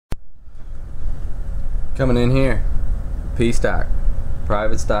Coming in here, PStock,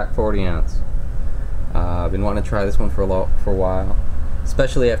 private stock 40 ounce. I've been wanting to try this one for a while,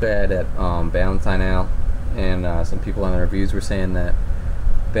 especially after I had that Ballantine Ale, and some people on the reviews were saying that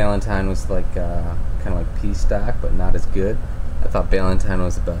Ballantine was like kind of like PStock, but not as good. I thought Ballantine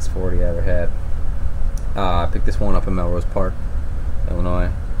was the best 40 I ever had. I picked this one up in Melrose Park,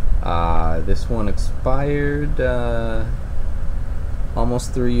 Illinois. This one expired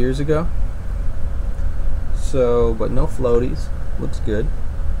almost 3 years ago. So, but no floaties. Looks good.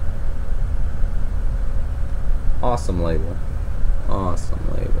 Awesome label. Awesome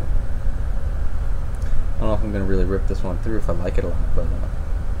label. I don't know if I'm going to really rip this one through if I like it a lot, but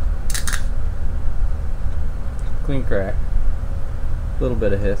clean crack. A little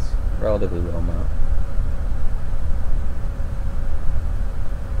bit of hiss. Relatively low amount.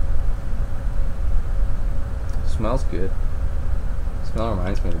 Smells good. Smell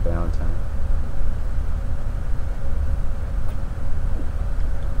reminds me of the Ballantine.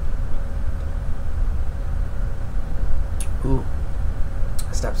 Ooh,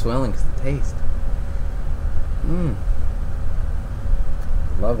 I stopped swelling because of the taste.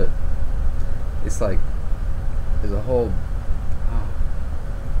 Love it. It's like there's a whole. Oh.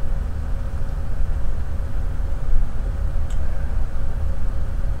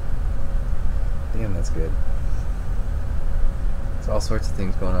 Damn, that's good. There's all sorts of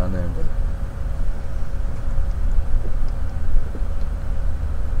things going on there, but.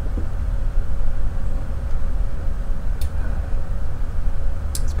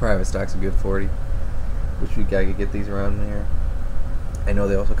 Private stock's a good 40. Wish we could get these around there. I know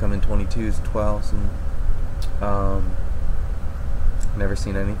they also come in 22s, 12s, and never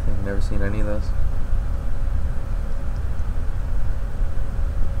seen anything. Never seen any of those.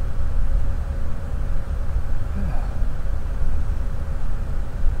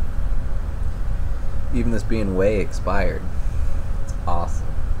 Even this being way expired, it's awesome.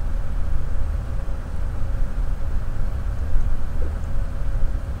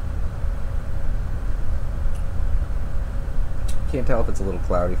 Can't tell if it's a little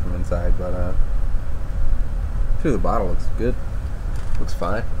cloudy from inside, but through the bottle looks good. Looks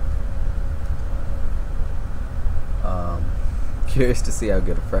fine. Curious to see how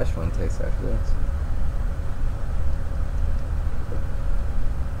good a fresh one tastes after this.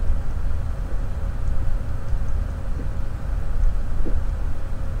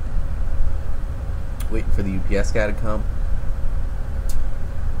 Waiting for the UPS guy to come.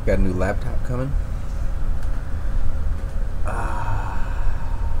 Got a new laptop coming.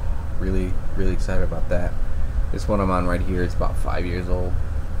 Really excited about that. This one I'm on right here is about 5 years old,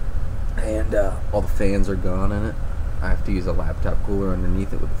 and all the fans are gone in it. I have to use a laptop cooler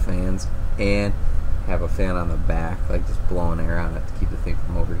underneath it with the fans, and have a fan on the back, like just blowing air on it to keep the thing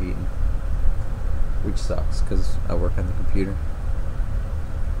from overheating, which sucks because I work on the computer.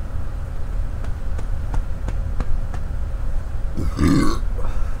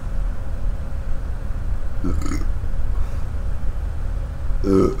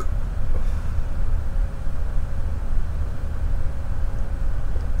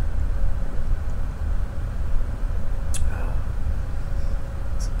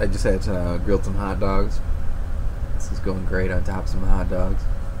 I just had grilled some hot dogs. This is going great on top of some hot dogs.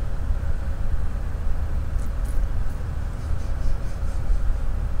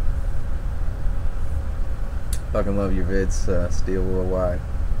 Fucking love your vids, Steel Worldwide.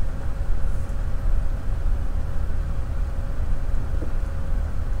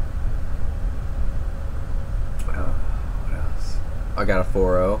 What else? I got a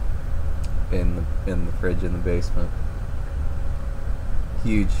 4.0 in the fridge in the basement.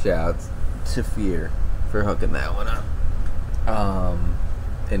 Huge shouts to Fear for hooking that one up.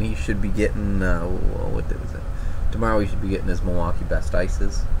 And he should be getting what day was it? Tomorrow he should be getting his Milwaukee Best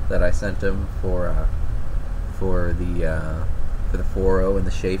Ices that I sent him for the 4.0 and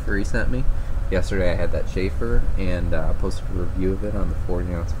the Schaefer he sent me. Yesterday I had that Schaefer and posted a review of it on the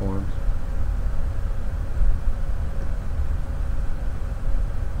 40 ounce forums.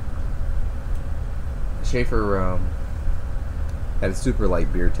 Schaefer had a super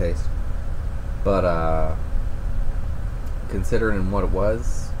light beer taste, but considering what it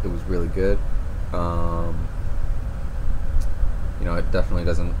was really good. You know, it definitely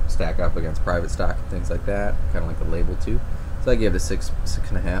doesn't stack up against private stock and things like that, kind of like the label too. So I gave it a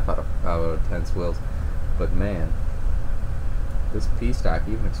 6.5 out of 10 swills. But man, this PStock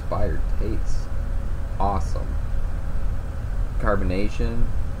even expired tastes awesome. Carbonation,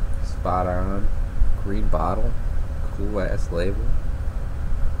 spot on. Green bottle, cool ass label.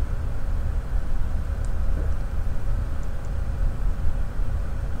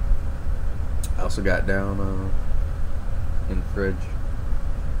 I also got down in the fridge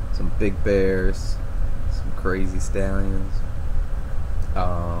some Big Bears, some Crazy Stallions.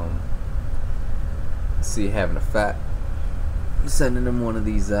 See, having a fat. Sending him one of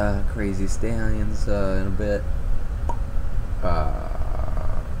these Crazy Stallions in a bit.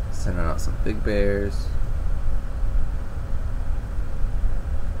 Sending out some Big Bears.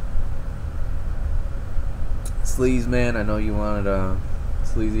 Sleaze, man, I know you wanted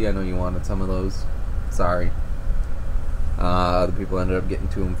Sleazy, I know you wanted some of those. Sorry. Other people ended up getting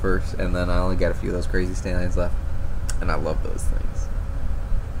to them first, and then I only got a few of those Crazy Stallions left. And I love those things.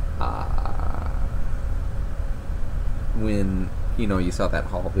 When, you know, you saw that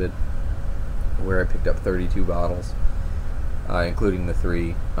haul vid where I picked up 32 bottles, including the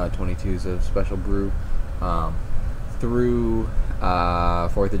 3 22s of Special Brew, through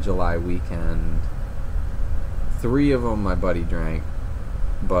 4th of July weekend. 3 of them my buddy drank,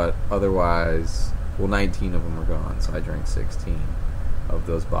 but otherwise, well, 19 of them were gone, so I drank 16 of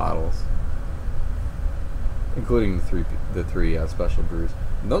those bottles, including the three Special Brews.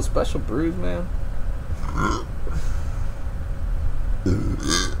 And those Special Brews, man.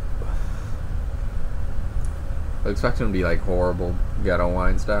 I expected them to be like horrible ghetto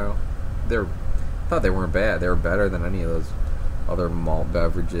wine style. I thought they weren't bad. They were better than any of those other malt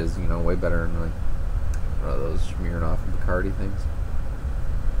beverages. You know, way better than like one of those Smirnoff and Bacardi things.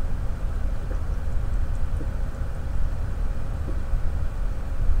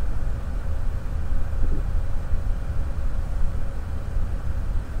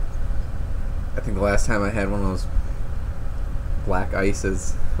 I think the last time I had one of those black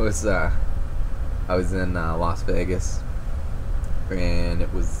ices was I was in Las Vegas, and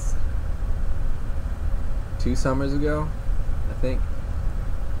it was 2 summers ago, I think.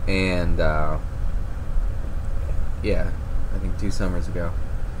 And yeah, I think 2 summers ago.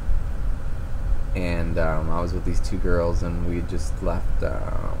 And I was with these 2 girls, and we just left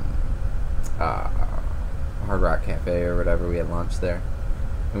Hard Rock Cafe or whatever. We had lunch there,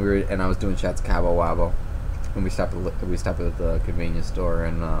 and I was doing shots of Cabo Wabo, and we stopped at the convenience store,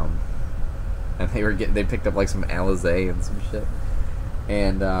 and they picked up like some Alizé and some shit,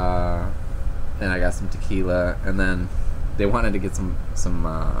 and I got some tequila, and then they wanted to get some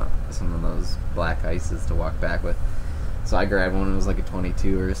of those black ices to walk back with, so I grabbed one. It was like a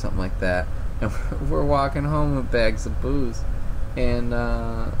 22 or something like that, and we're walking home with bags of booze and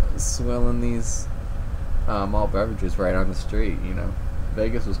swilling these malt beverages right on the street. You know,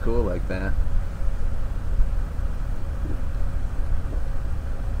 Vegas was cool like that.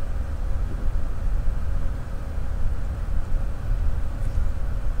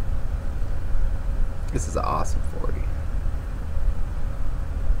 This is an awesome 40.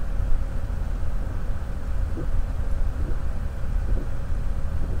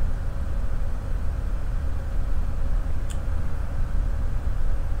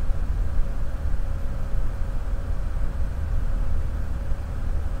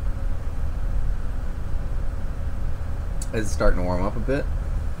 It's starting to warm up a bit.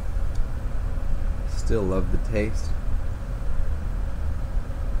 Still love the taste.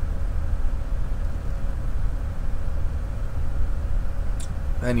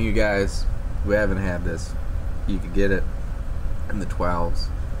 And you guys, we haven't had this. You could get it in the 12s,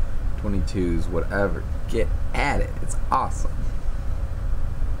 22s, whatever. Get at it. It's awesome.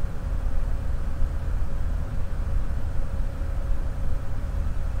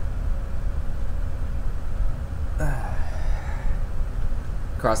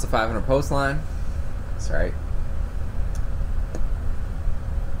 Across the 500 post line. That's right.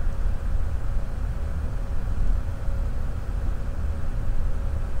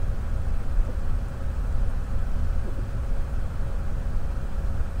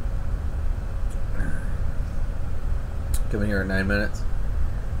 Coming here at 9 minutes.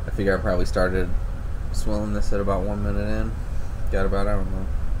 I figure I probably started swilling this at about 1 minute in. Got about, I don't know.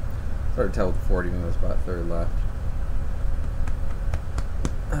 Started to tell with the 40 minutes, about a third left.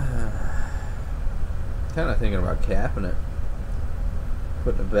 Kind of thinking about capping it.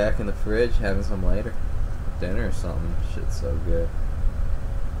 Putting it back in the fridge, having some later. Dinner or something. Shit's so good.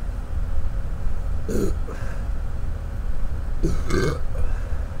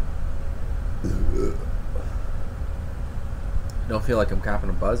 Don't feel like I'm copping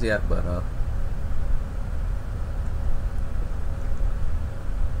a buzz yet, but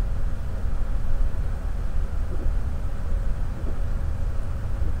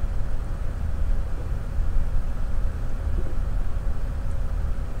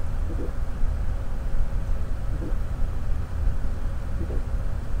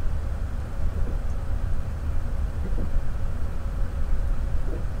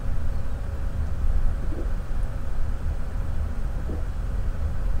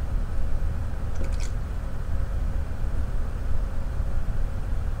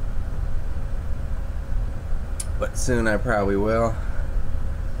but soon I probably will.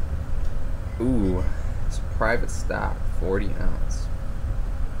 Ooh, it's private stock, 40 ounce.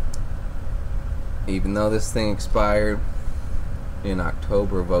 Even though this thing expired in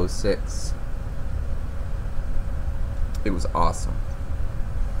October of 06, it was awesome.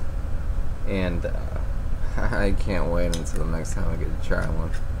 And I can't wait until the next time I get to try one.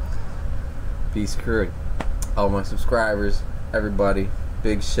 Peace crew. All my subscribers, everybody,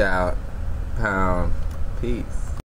 big shout, pound, peace.